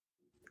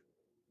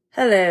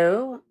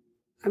Hello.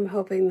 I'm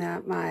hoping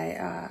that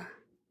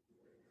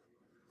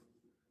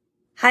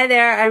hi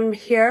there. I'm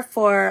here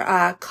for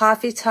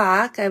coffee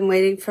talk. I'm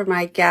waiting for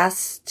my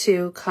guests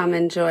to come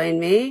and join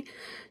me.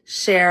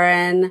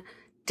 Sharon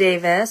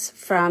Davis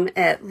from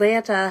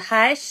Atlanta.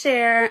 Hi,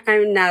 Sharon.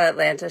 I'm not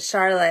Atlanta,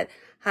 Charlotte.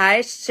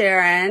 Hi,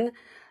 Sharon.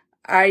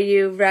 Are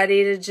you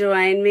ready to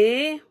join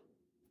me?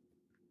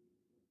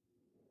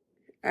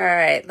 All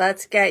right,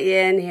 let's get you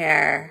in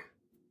here.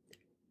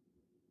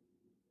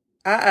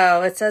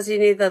 Uh-oh, it says you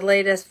need the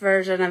latest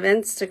version of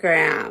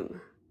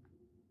Instagram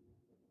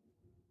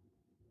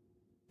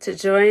to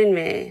join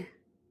me.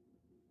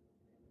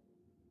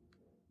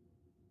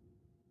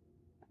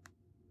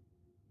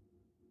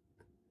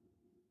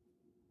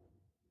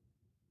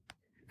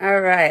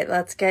 All right,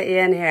 let's get you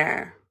in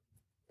here.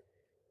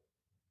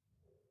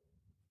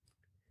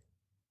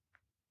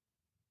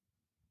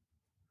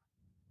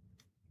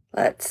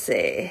 Let's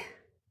see.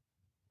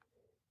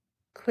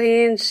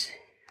 Queen,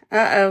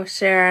 uh-oh,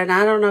 Sharon,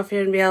 I don't know if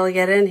you're going to be able to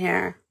get in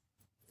here.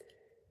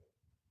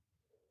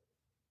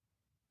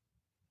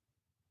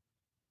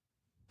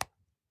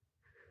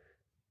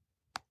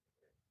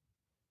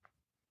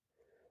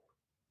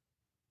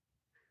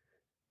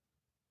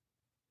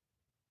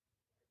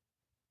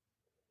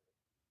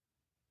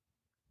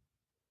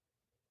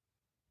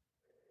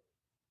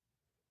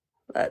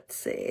 Let's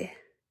see.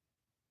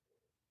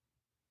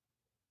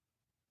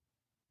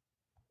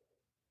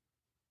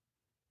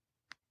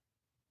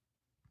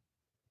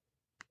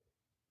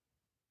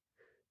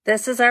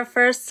 This is our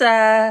first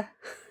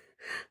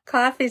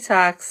coffee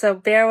talk, so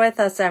bear with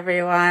us,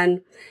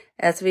 everyone,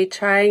 as we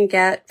try and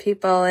get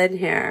people in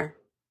here.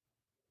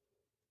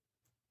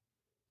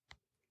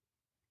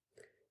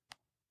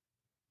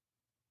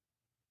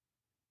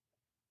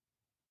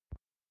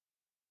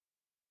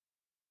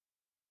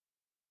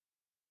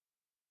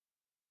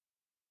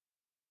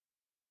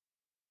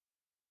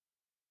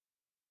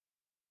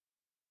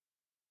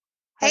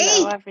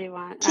 Hello,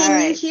 everyone.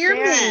 Can you hear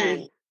Sharon.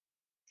 me?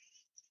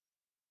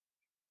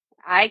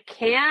 I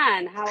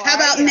can. How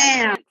about are you?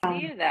 now? I can't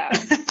see you,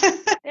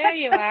 though. There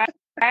you are.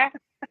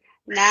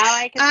 Now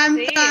I can I'm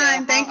see you.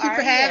 fine. How Thank you for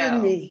are having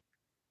you? me.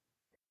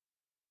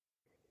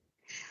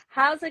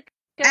 How's it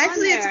going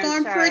Actually, it's there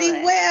in going pretty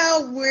Charlotte?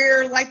 well.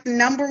 We're like the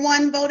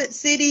 #1 voted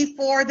city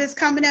for this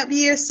coming up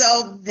year.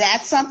 So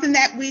that's something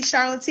that we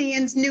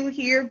Charlotteans knew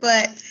here.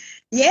 But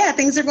yeah,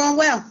 things are going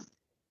well.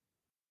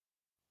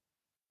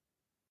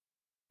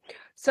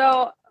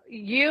 So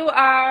you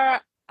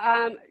are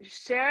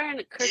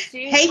Sharon.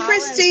 Christine Hey,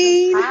 Collins says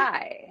Christine.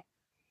 hi.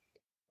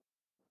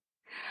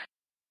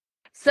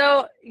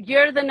 So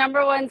you're the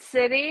 #1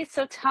 city.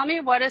 So tell me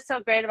what is so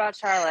great about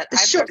Charlotte. I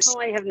Sure.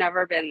 personally have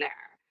never been there.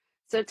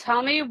 So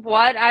tell me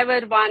what I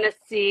would want to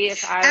see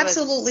if I was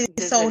Absolutely.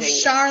 So visiting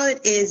you.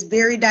 Charlotte is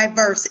very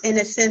diverse in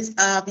a sense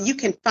of you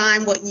can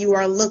find what you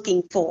are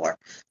looking for.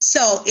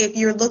 So if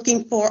you're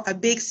looking for a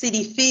big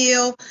city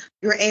feel,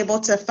 you're able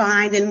to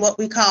find in what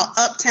we call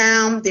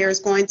Uptown. There's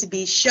going to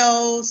be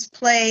shows,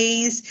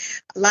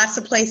 plays, lots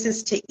of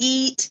places to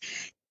eat.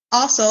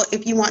 Also,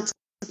 if you want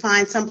to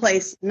find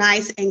someplace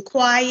nice and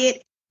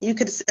quiet, you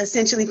could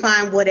essentially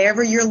find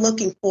whatever you're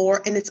looking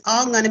for, and it's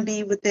all going to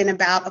be within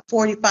about a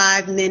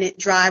 45-minute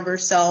drive or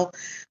so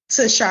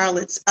to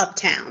Charlotte's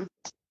Uptown.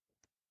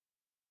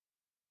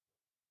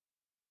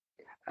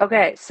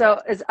 Okay,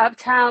 so is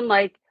Uptown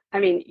like, I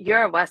mean,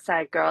 you're a West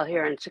Side girl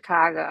here in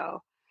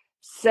Chicago.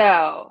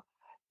 So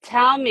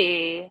tell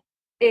me,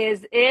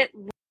 is it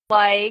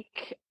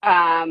like,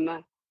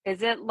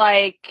 is it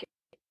like,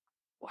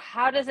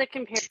 how does it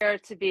compare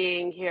to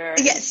being here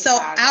in Yes, so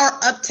our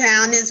Chicago?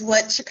 uptown is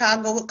what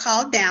Chicago would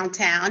call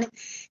downtown.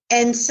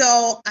 And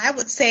so I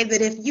would say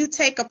that if you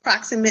take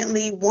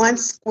approximately 1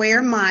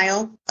 square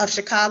mile of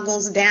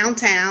Chicago's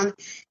downtown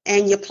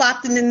and you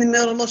plop it in the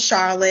middle of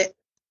Charlotte,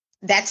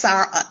 that's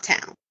our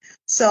uptown.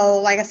 So,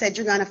 like I said,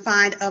 you're going to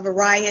find a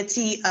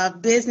variety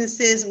of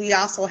businesses. We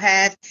also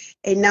have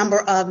a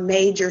number of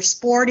major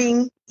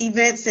sporting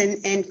events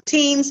and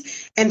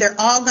teams, and they're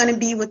all going to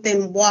be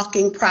within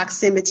walking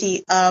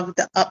proximity of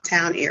the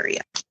uptown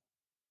area.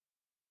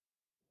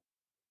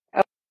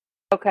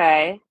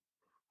 Okay,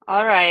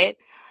 all right.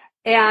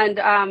 And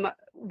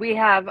we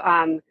have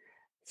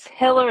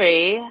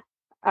Hillary,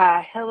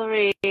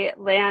 Hillary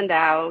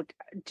Landau.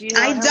 Do you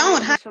know I Hillary?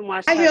 don't. She's from Hi,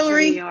 Westchester, New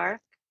Hillary.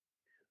 York.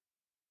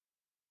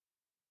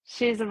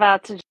 She's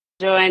about to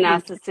join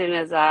us as soon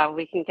as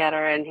we can get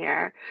her in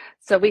here.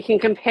 So we can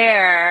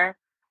compare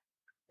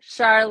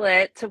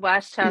Charlotte to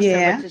Westchester,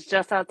 Yeah. which is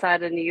just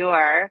outside of New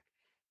York,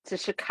 to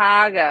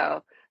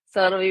Chicago.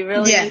 So it'll be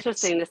really Yes.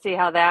 interesting to see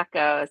how that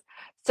goes.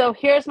 So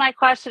here's my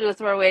question as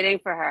we're waiting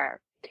for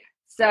her.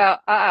 So,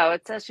 uh-oh,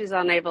 it says she's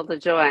unable to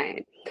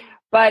join.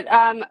 But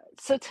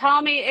so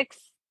tell me,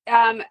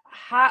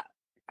 how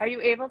are you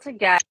able to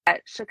get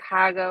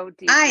Chicago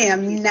I decent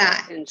am pizza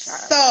not. in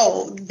Charlotte?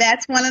 So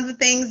that's one of the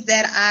things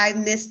that I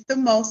miss the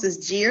most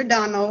is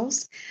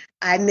Giordano's.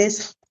 I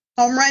miss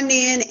Home Run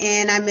Inn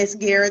and I miss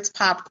Garrett's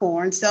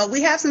popcorn. So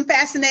we have some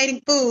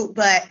fascinating food,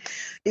 but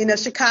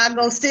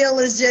Chicago still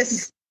is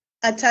just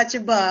a touch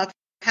above.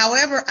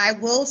 However, I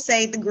will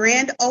say the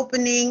grand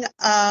opening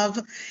of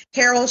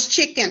Harold's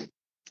Chicken.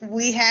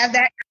 We have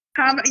that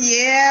we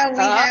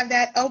have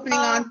that opening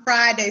on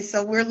Friday,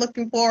 so we're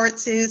looking forward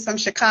to some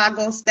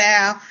Chicago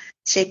style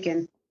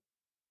chicken.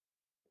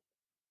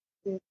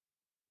 All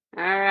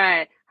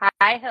right.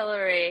 Hi,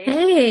 Hillary.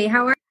 Hey,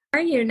 how are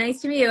you?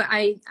 Nice to meet you.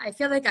 I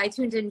feel like I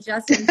tuned in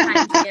just in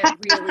time to get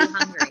really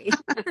hungry.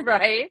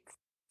 Right.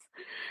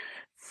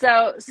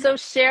 So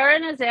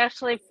Sharon is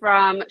actually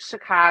from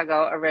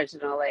Chicago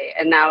originally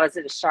and now is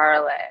in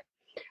Charlotte.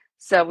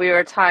 So we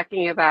were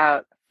talking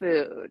about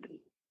food.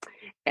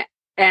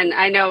 And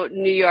I know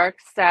New York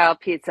style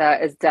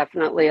pizza is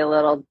definitely a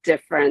little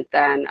different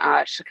than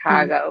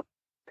Chicago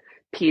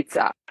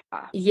pizza.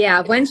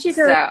 Yeah, once you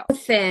go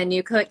thin,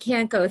 you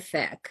can't go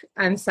thick.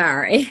 I'm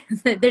sorry.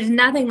 There's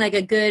nothing like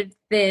a good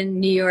thin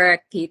New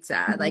York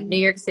pizza, like New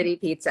York City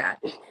pizza.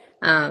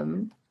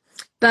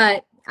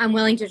 But I'm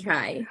willing to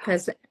try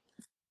because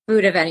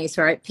food of any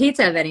sort,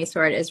 pizza of any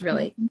sort is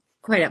really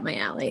quite up my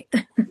alley.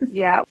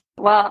 Yeah.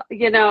 Well,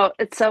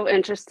 it's so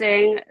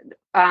interesting.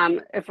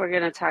 If we're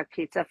going to talk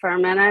pizza for a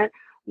minute,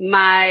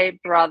 my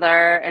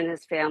brother and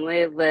his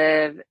family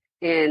live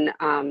in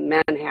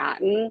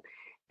Manhattan,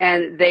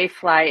 and they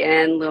fly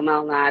in Lou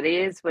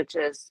Malnati's, which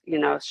is,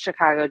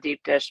 Chicago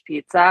deep dish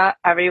pizza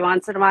every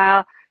once in a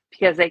while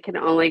because they can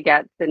only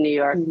get the New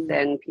York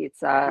thin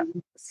pizza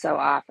so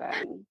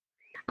often.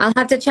 I'll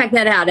have to check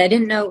that out. I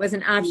didn't know it was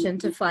an option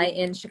to fly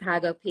in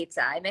Chicago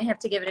pizza. I may have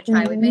to give it a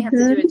try. We may have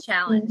to do a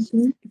challenge.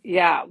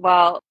 Yeah,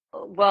 well,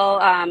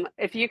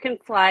 if you can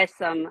fly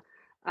some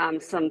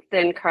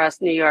thin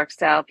crust New York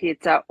style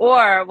pizza,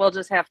 or we'll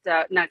just have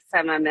to next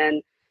time I'm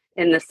in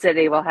the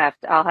city, I'll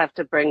have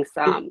to bring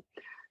some.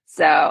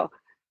 So,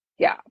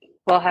 yeah,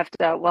 we'll have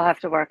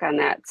to work on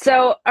that.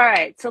 So, all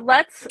right, so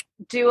let's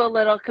do a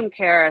little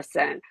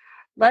comparison.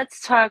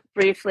 Let's talk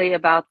briefly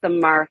about the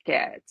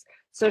market.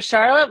 So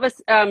Sharon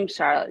was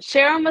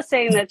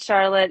saying that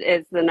Charlotte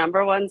is the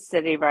 #1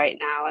 city right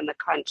now in the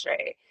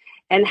country.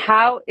 And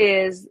how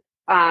is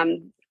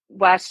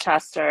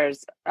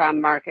Westchester's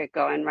market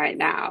going right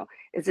now?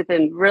 Has it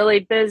been really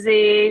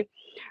busy?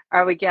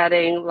 Are we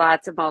getting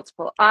lots of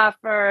multiple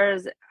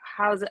offers?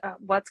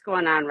 What's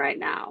going on right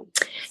now?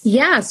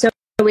 Yeah, so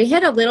we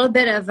hit a little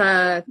bit of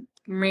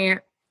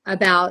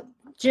about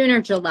June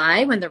or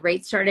July when the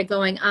rates started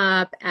going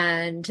up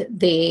and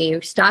the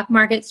stock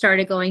market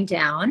started going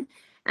down.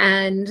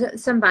 And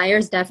some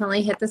buyers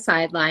definitely hit the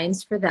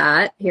sidelines for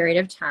that period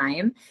of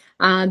time.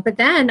 But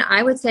then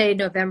I would say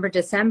November,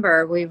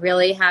 December, we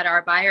really had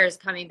our buyers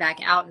coming back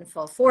out in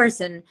full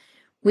force. And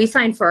we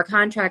signed 4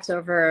 contracts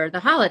over the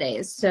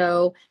holidays.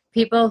 So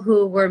people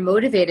who were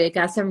motivated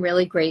got some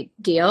really great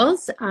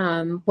deals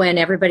when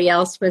everybody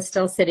else was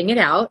still sitting it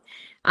out.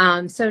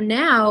 So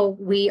now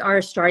we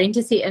are starting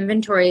to see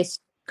inventories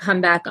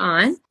come back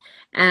on.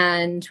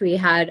 And we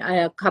had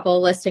a couple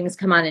of listings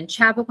come on in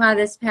Chappaqua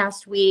this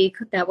past week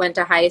that went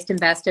to highest and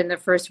best in the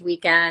first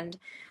weekend.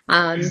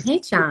 Hey,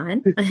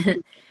 John.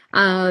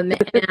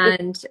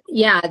 And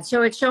yeah,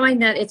 so it's showing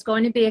that it's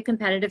going to be a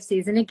competitive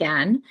season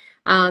again.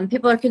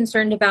 People are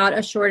concerned about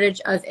a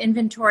shortage of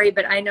inventory,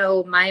 but I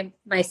know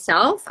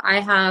myself, I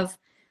have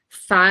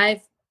 5,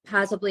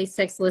 possibly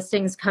 6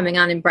 listings coming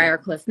on in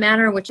Briarcliff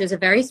Manor, which is a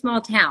very small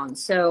town.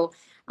 So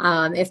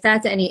if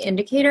that's any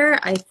indicator,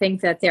 I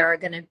think that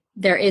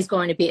there is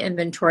going to be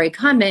inventory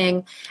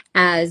coming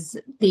as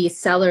the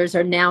sellers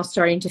are now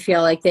starting to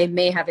feel like they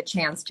may have a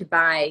chance to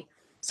buy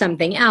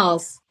something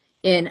else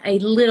in a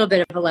little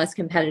bit of a less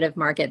competitive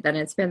market than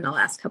it's been the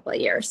last couple of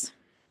years.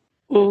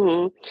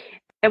 Mm-hmm.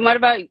 And what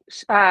about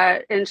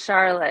in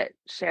Charlotte,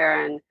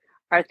 Sharon?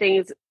 Are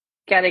things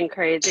getting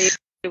crazy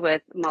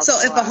with multiple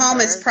So if a home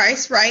is offers?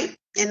 priced right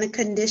and the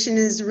condition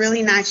is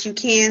really nice, you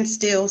can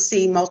still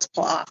see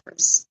multiple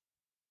offers.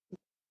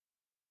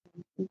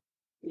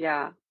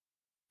 Yeah.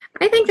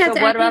 I think that's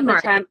So what any about the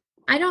market. time?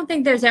 I don't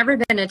think there's ever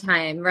been a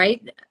time,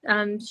 right,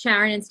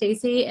 Sharon and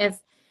Stacy, if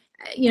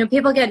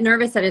people get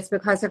nervous that it's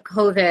because of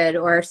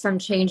COVID or some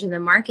change in the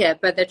market,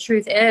 but the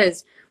truth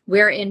is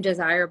we're in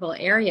desirable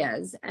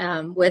areas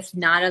with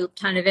not a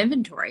ton of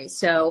inventory.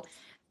 So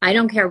I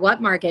don't care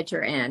what market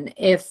you're in.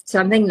 If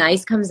something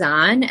nice comes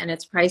on and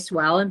it's priced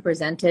well and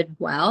presented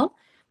well,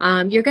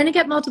 you're going to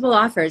get multiple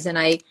offers. And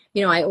I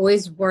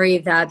always worry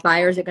that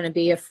buyers are going to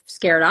be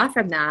scared off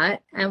from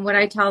that. And what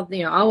I tell,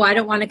 I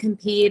don't want to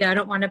compete. I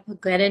don't want to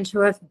get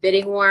into a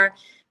bidding war.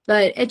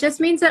 But it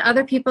just means that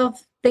other people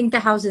think the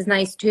house is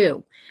nice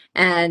too.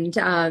 And,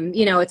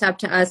 it's up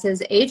to us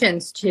as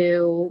agents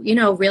to,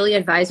 really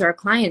advise our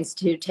clients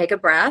to take a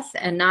breath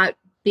and not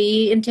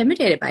be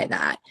intimidated by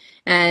that.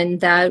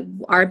 And that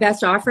our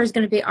best offer is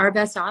going to be our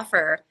best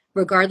offer,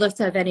 regardless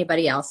of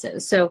anybody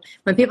else's. So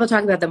when people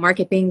talk about the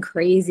market being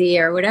crazy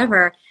or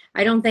whatever,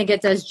 I don't think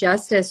it does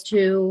justice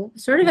to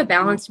sort of a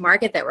balanced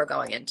market that we're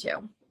going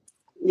into.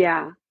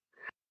 Yeah.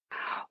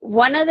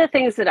 One of the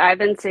things that I've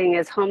been seeing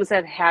is homes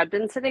that had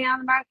been sitting on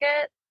the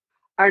market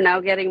are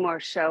now getting more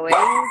showings.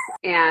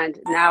 And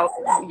now,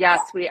 yes,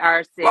 we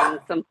are seeing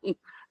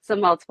So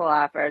multiple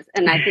offers.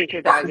 And I think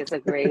your dog is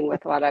agreeing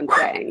with what I'm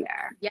saying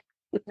there. Yeah.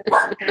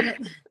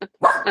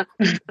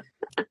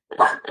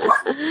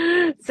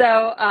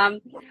 So,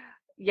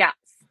 yeah.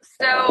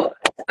 So,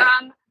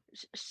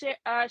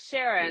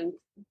 Sharon,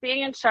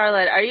 being in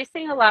Charlotte, are you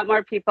seeing a lot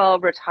more people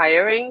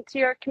retiring to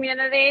your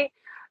community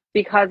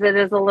because it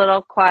is a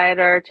little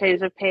quieter,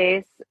 change of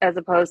pace, as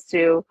opposed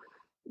to,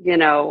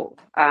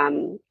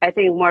 I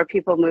think more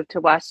people move to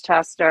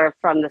Westchester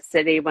from the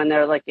city when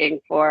they're looking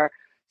for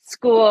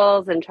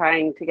schools and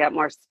trying to get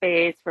more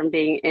space from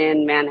being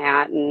in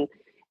Manhattan.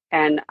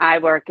 And I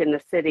work in the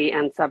city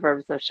and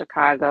suburbs of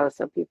Chicago,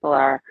 so people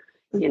are,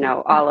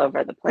 all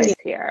over the place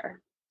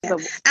here. Yeah, So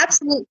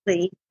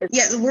absolutely.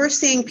 Yeah, we're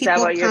seeing is that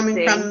people what you're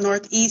coming from seeing? the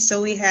Northeast.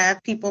 So we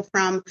have people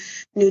from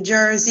New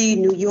Jersey,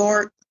 New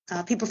York,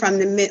 people from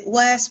the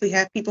Midwest. We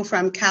have people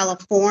from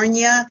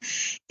California.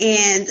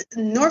 And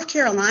North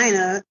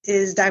Carolina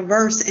is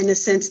diverse in the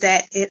sense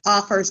that it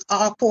offers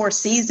all 4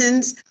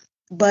 seasons.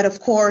 But of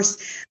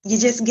course, you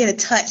just get a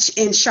touch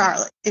in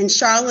Charlotte. In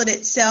Charlotte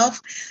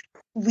itself,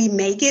 we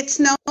may get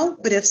snow,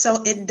 but if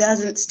so, it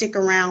doesn't stick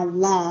around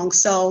long.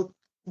 So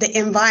the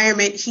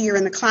environment here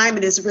and the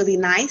climate is really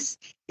nice,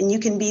 and you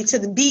can be to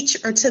the beach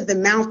or to the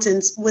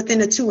mountains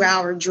within a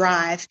 2-hour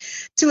drive.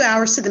 2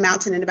 hours to the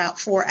mountain and about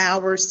 4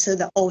 hours to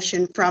the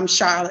ocean from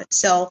Charlotte.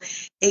 So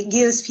it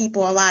gives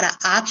people a lot of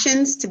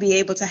options to be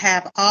able to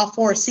have all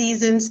 4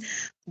 seasons,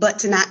 but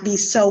to not be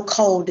so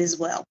cold as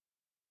well.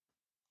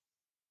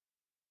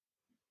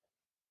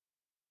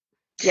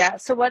 Yeah.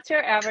 So what's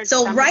your average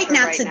So temperature right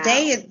now, right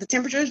today, now? the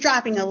temperature is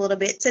dropping a little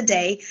bit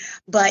today,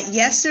 but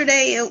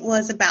yesterday it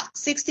was about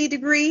 60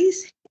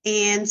 degrees.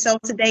 And so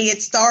today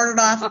it started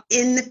off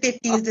in the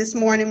 50s this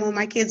morning when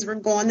my kids were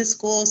going to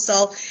school.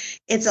 So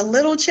it's a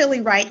little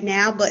chilly right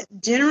now, but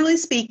generally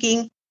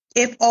speaking,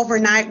 if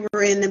overnight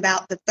we're in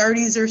about the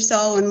 30s or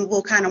so, and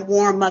we'll kind of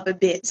warm up a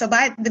bit. So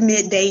by the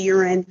midday,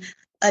 you're in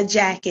a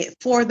jacket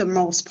for the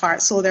most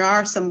part. So there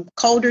are some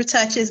colder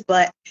touches,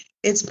 but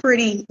it's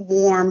pretty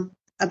warm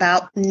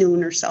about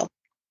noon or so.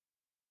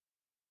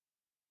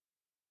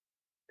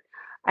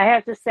 I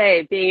have to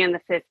say, being in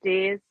the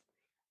 50s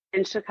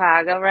in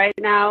Chicago right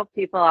now,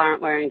 people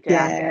aren't wearing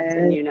jackets,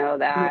 and Yes. you know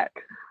that.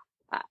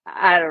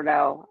 I don't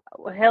know.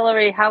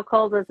 Hillary, how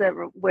cold is it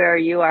where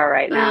you are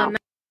right now?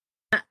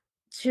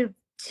 To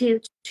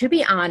to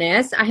be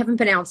honest, I haven't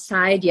been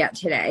outside yet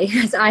today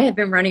because I have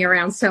been running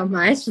around so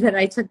much that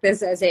I took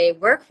this as a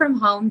work from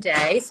home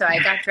day. So I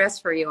got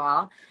dressed for you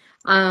all.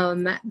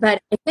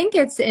 But I think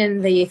it's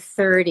in the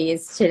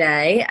 30s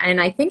today,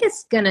 and I think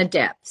it's gonna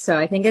dip. So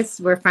I think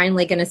we're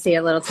finally gonna see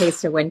a little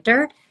taste of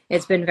winter.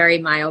 It's been very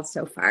mild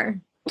so far.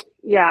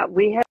 Yeah,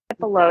 we had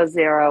below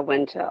zero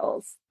wind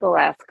chills the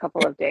last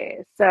couple of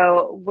days.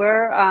 So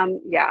we're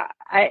yeah,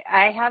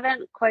 I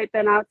haven't quite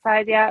been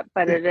outside yet,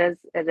 but it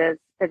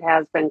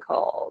has been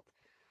cold.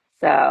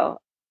 So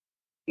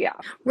yeah.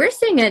 We're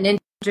seeing an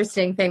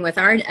interesting thing with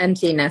our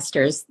empty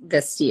nesters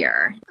this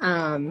year.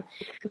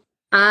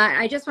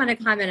 I just want to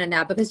comment on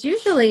that because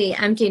usually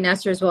empty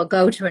nesters will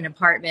go to an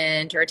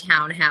apartment or a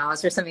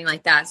townhouse or something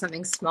like that,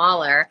 something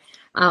smaller.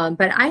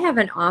 But I have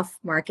an off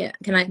market.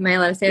 Am I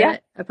allowed to say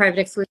that? A private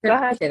exclusive? Go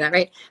ahead. I say that,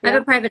 right? Yeah. I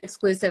have a private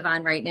exclusive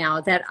on right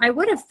now that I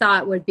would have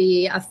thought would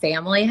be a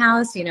family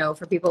house,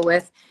 for people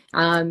with,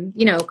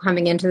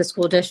 coming into the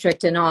school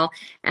district and all.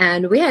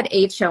 And we had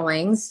 8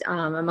 showings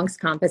amongst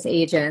Compass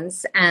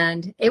agents,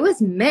 and it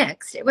was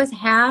mixed. It was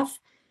half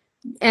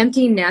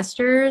empty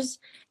nesters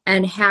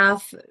and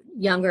half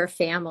younger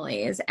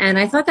families. And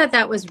I thought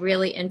that was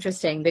really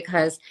interesting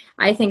because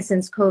I think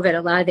since COVID,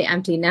 a lot of the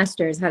empty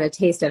nesters had a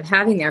taste of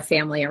having their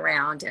family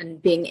around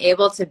and being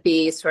able to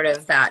be sort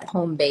of that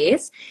home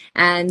base.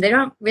 And they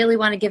don't really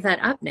want to give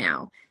that up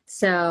now.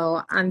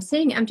 So I'm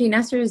seeing empty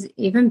nesters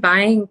even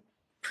buying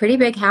pretty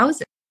big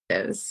houses.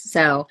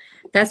 So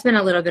that's been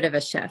a little bit of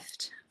a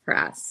shift for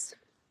us.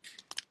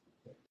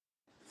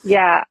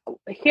 Yeah,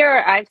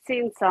 here I've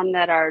seen some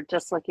that are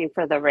just looking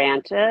for the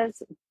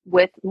ranches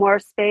with more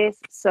space.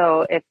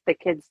 So if the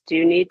kids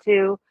do need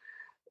to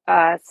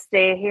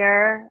stay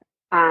here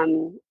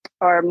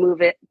or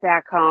move it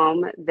back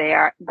home,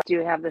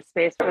 do have the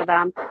space for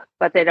them,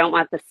 but they don't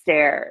want the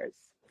stairs.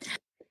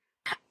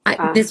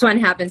 This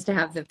one happens to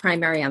have the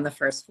primary on the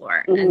first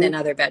floor and then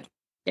other bedrooms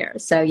there.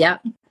 So yeah.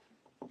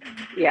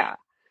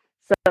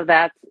 So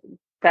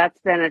that's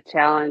been a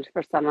challenge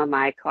for some of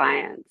my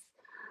clients.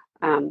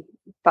 And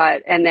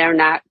they're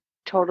not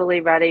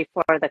totally ready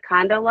for the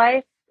condo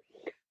life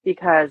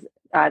because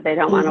they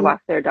don't want to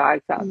walk their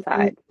dogs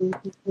outside.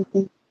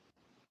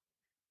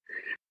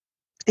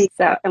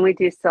 So, and we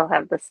do still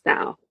have the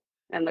snow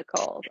and the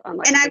cold.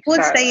 And I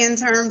would say in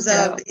terms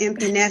of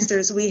empty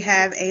nesters, we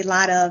have a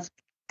lot of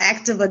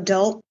active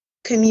adult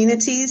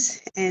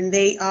communities, and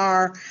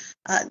they're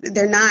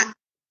not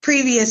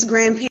previous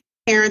grandparents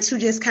who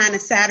just kind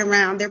of sat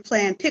around. They're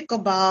playing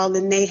pickleball,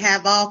 and they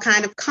have all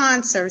kind of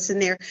concerts,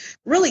 and they're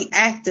really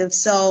active.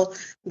 So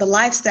the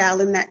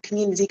lifestyle in that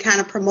community kind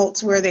of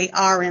promotes where they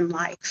are in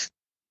life.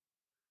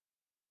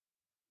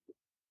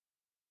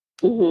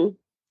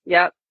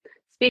 Yep.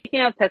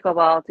 speaking of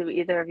pickleball, do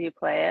either of you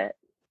play it?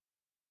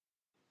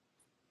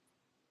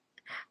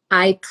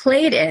 I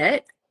played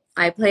it.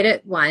 I played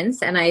it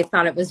once and I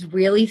thought it was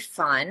really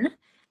fun.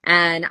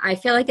 And I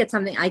feel like it's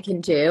something I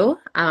can do.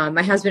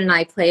 My husband and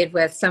I played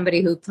with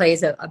somebody who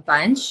plays a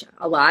bunch,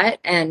 a lot.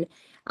 And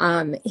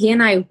he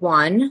and I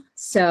won.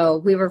 So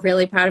we were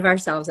really proud of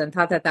ourselves and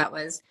thought that that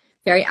was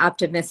very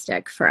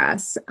optimistic for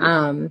us.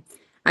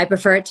 I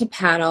prefer it to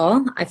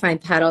paddle. I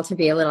find paddle to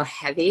be a little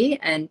heavy,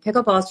 and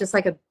pickleball is just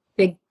like a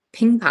big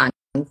ping pong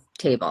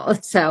table.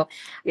 So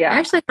Yeah. I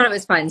actually thought it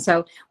was fun.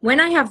 So when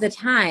I have the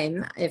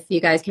time, if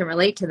you guys can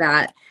relate to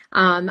that,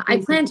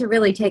 I plan to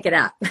really take it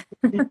up.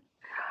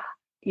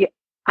 Yeah,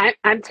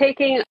 I'm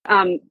taking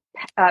I'm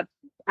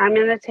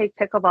going to take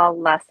pickleball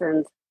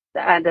lessons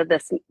the end of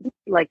this,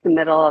 like the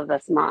middle of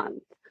this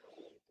month.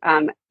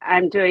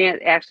 I'm doing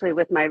it actually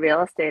with my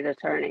real estate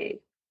attorney,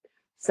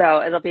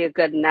 so it'll be a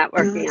good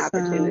networking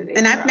opportunity.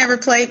 And I've never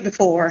played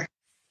before.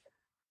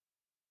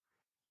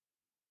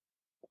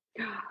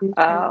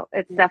 Oh,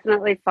 it's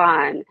definitely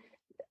fun.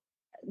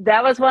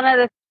 That was one of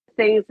the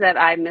things that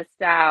I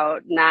missed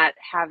out, not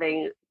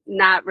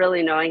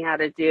really knowing how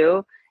to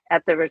do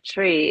at the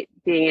retreat,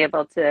 being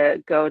able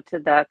to go to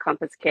the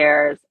Compass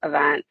Cares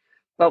event.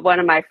 But one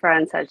of my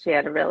friends said she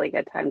had a really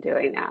good time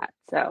doing that.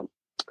 So,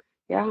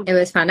 yeah. It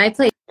was fun. I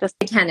played just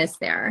tennis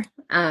there,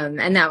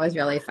 and that was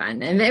really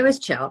fun. And it was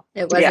chill.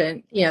 It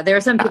wasn't, there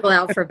were some people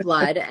out for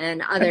blood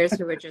and others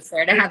who were just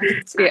there to have a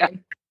good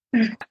time.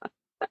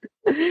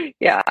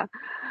 Yeah.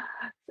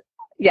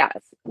 Yes.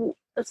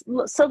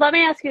 So let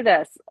me ask you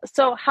this.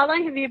 So how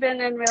long have you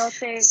been in real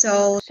estate,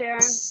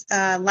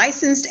 Sharon?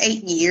 Licensed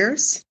 8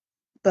 years,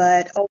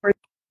 but over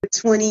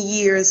 20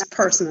 years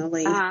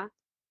personally.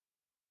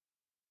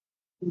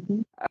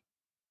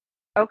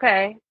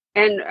 Okay.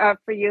 And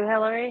for you,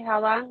 Hillary,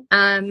 how long?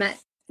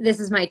 This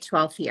is my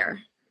 12th year.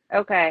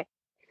 Okay.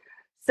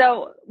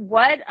 So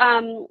what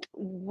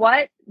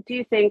do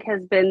you think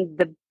has been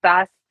the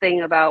best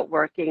thing about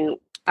working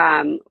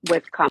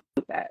with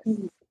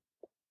Compass?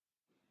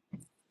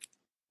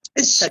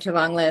 It's such a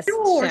long list.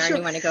 Sharon,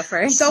 you want to go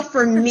first? So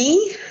for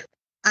me,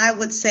 I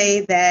would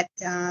say that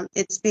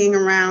it's being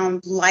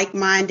around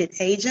like-minded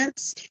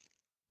agents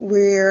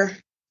where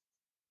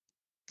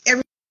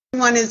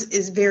everyone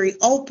is very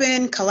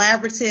open,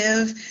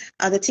 collaborative.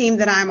 The team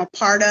that I'm a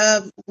part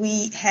of,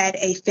 we had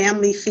a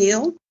family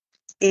feel,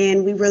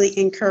 and we really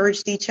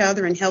encouraged each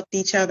other and helped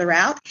each other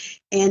out.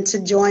 And to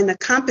join the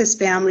Compass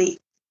family,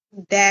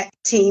 that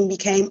team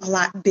became a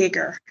lot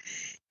bigger.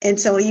 And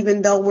so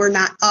even though we're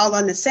not all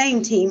on the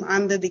same team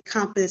under the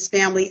Compass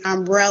family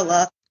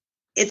umbrella,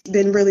 it's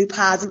been really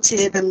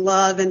positive and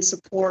love and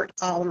support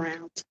all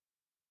around.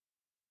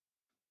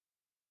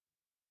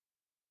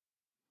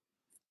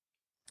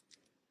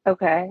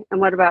 Okay.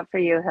 And what about for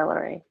you,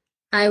 Hillary?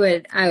 I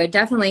would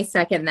definitely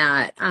second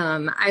that.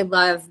 I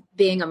love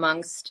being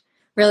amongst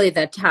really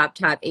the top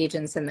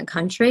agents in the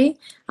country,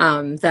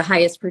 the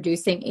highest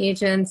producing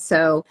agents.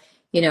 So,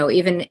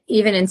 even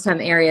in some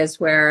areas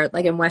where,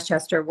 like in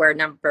Westchester, we're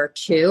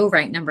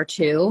ranked number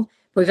two.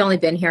 We've only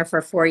been here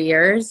for 4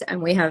 years,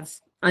 and we have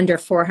under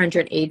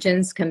 400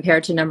 agents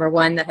compared to number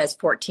one that has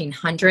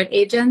 1,400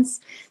 agents.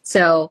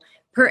 So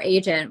per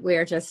agent,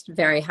 we're just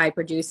very high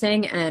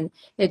producing, and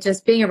it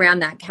just being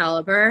around that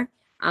caliber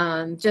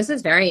just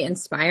is very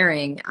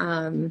inspiring.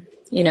 I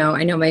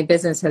know my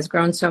business has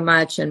grown so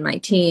much, and my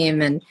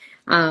team, and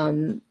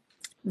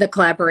the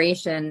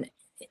collaboration.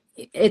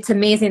 It's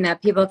amazing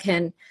that people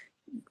can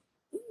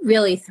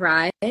really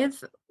thrive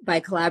by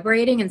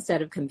collaborating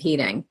instead of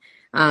competing.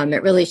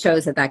 It really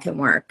shows that can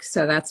work.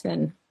 So that's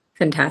been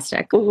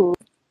fantastic.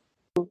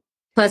 Mm-hmm.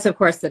 Plus, of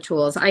course, the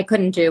tools. I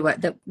couldn't do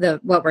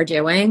what we're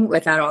doing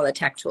without all the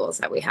tech tools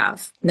that we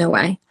have. No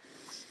way.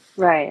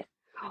 Right.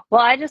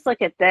 Well, I just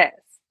look at this,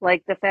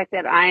 like the fact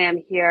that I am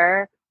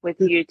here with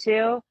you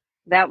two,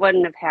 that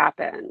wouldn't have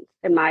happened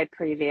in my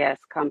previous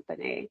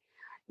company.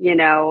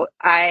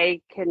 I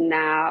can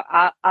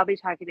now, I'll be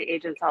talking to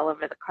agents all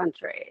over the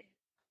country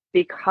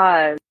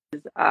because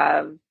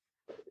of,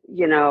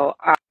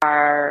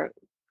 our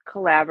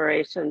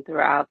collaboration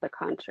throughout the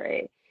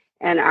country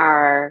and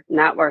our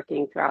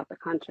networking throughout the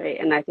country.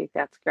 And I think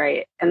that's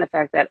great. And the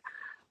fact that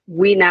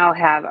we now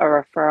have a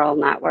referral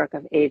network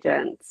of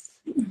agents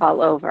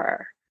all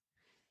over.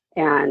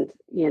 And,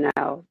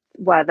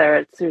 whether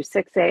it's through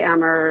 6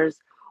 a.m.ers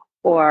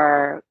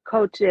or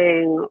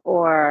coaching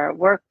or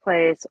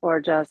workplace or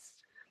just,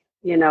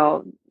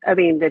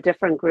 the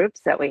different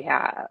groups that we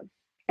have.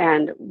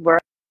 And we're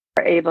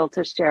able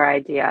to share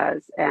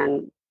ideas,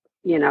 and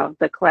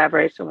the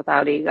collaboration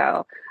without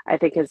ego, I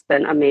think, has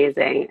been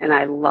amazing. And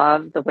I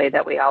love the way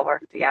that we all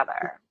work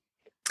together.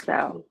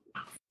 So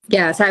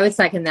yes, I would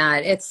second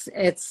that.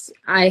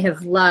 I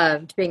have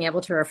loved being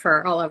able to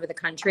refer all over the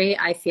country.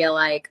 I feel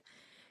like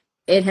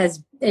it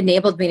has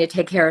enabled me to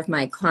take care of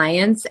my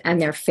clients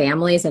and their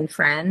families and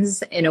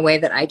friends in a way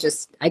that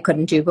I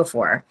couldn't do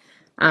before.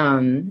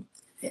 And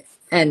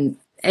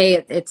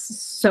It's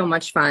so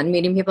much fun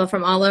meeting people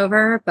from all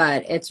over,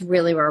 but it's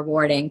really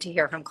rewarding to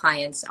hear from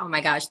clients. Oh my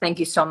gosh, thank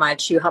you so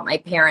much. You helped my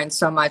parents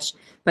so much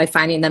by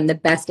finding them the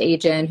best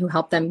agent who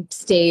helped them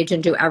stage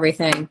and do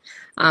everything.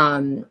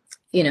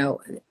 You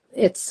know,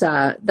 it's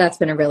that's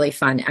been a really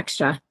fun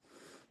extra.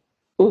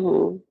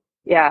 Mm-hmm.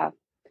 Yeah.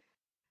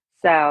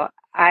 So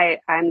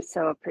I'm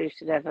so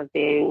appreciative of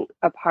being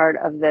a part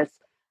of this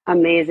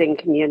amazing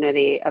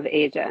community of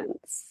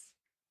agents.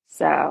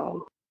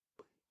 So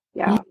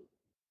yeah.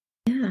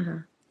 Yeah.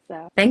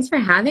 So Thanks for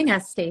having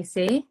us,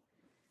 Stacy.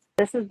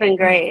 this has been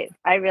great.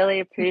 I really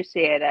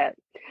appreciate it.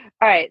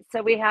 All right,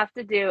 so we have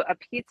to do a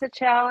pizza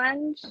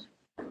challenge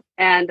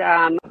and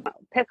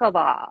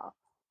pickleball.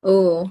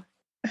 Oh,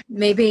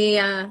 maybe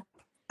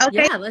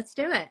Okay, yeah, let's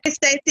do it.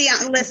 Stacy,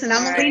 listen,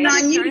 I'm All gonna lean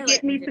right. on you to Charlotte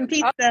get me and do some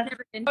it. I've pizza.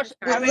 never been to Are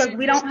we Charlotte. Look,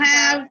 we don't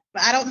have,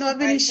 I don't know of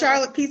any Right, so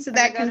Charlotte pizza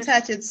that can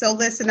touch it. So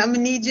listen, I'm gonna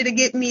need you to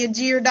get me a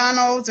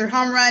Giordano's or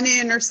Home Run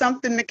Inn or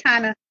something to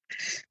kind of,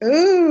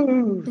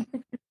 ooh.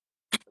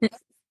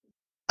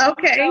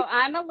 Okay, So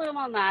I'm a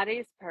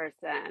Luminati's person.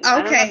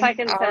 I don't know if I okay,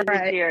 can all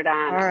send you right,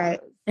 all right.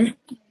 Giordano's.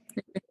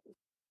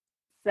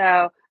 So,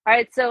 all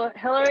right, so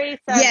Hillary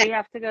said Yes. we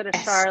have to go to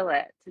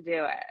Charlotte to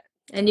do it.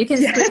 And you can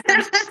split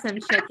some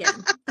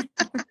chicken.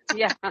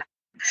 Yeah.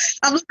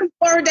 I'm looking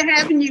forward to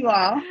having you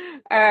all.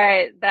 All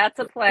right, that's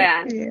a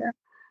plan. Yeah.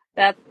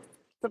 That's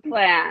the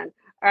plan.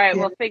 All right,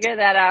 Yeah. we'll figure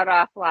that out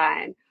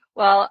offline.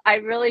 Well, I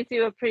really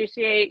do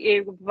appreciate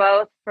you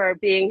both for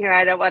being here.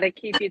 I don't want to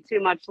keep you too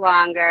much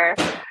longer.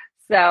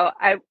 So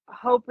I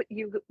hope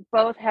you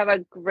both have a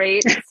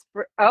great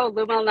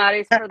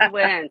Luminati's for the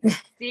win.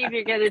 Steve,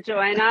 you're going to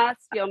join us.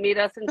 You'll meet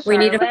us in We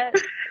need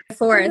Charlotte. a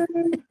fourth.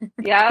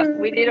 Yeah,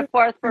 we need a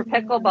fourth for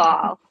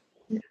pickleball.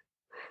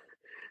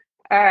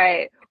 All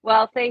right.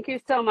 Well, thank you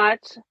so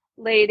much,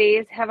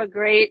 ladies. Have a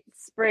great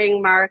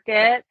spring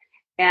market.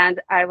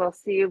 And I will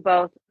see you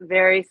both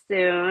very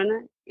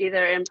soon,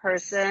 either in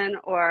person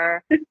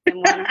or in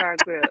one of our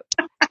groups.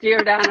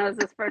 Giordano's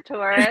is for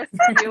tourists.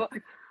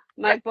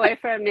 My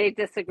boyfriend may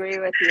disagree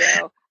with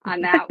you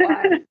on that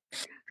one.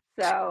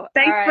 So,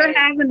 Thanks all for right,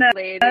 having us.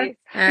 ladies.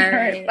 All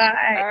right.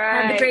 Bye. All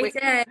right. Have a great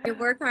day.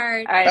 Work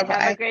hard. All right. Bye-bye.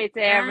 Have a great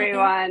day, Bye.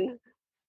 everyone.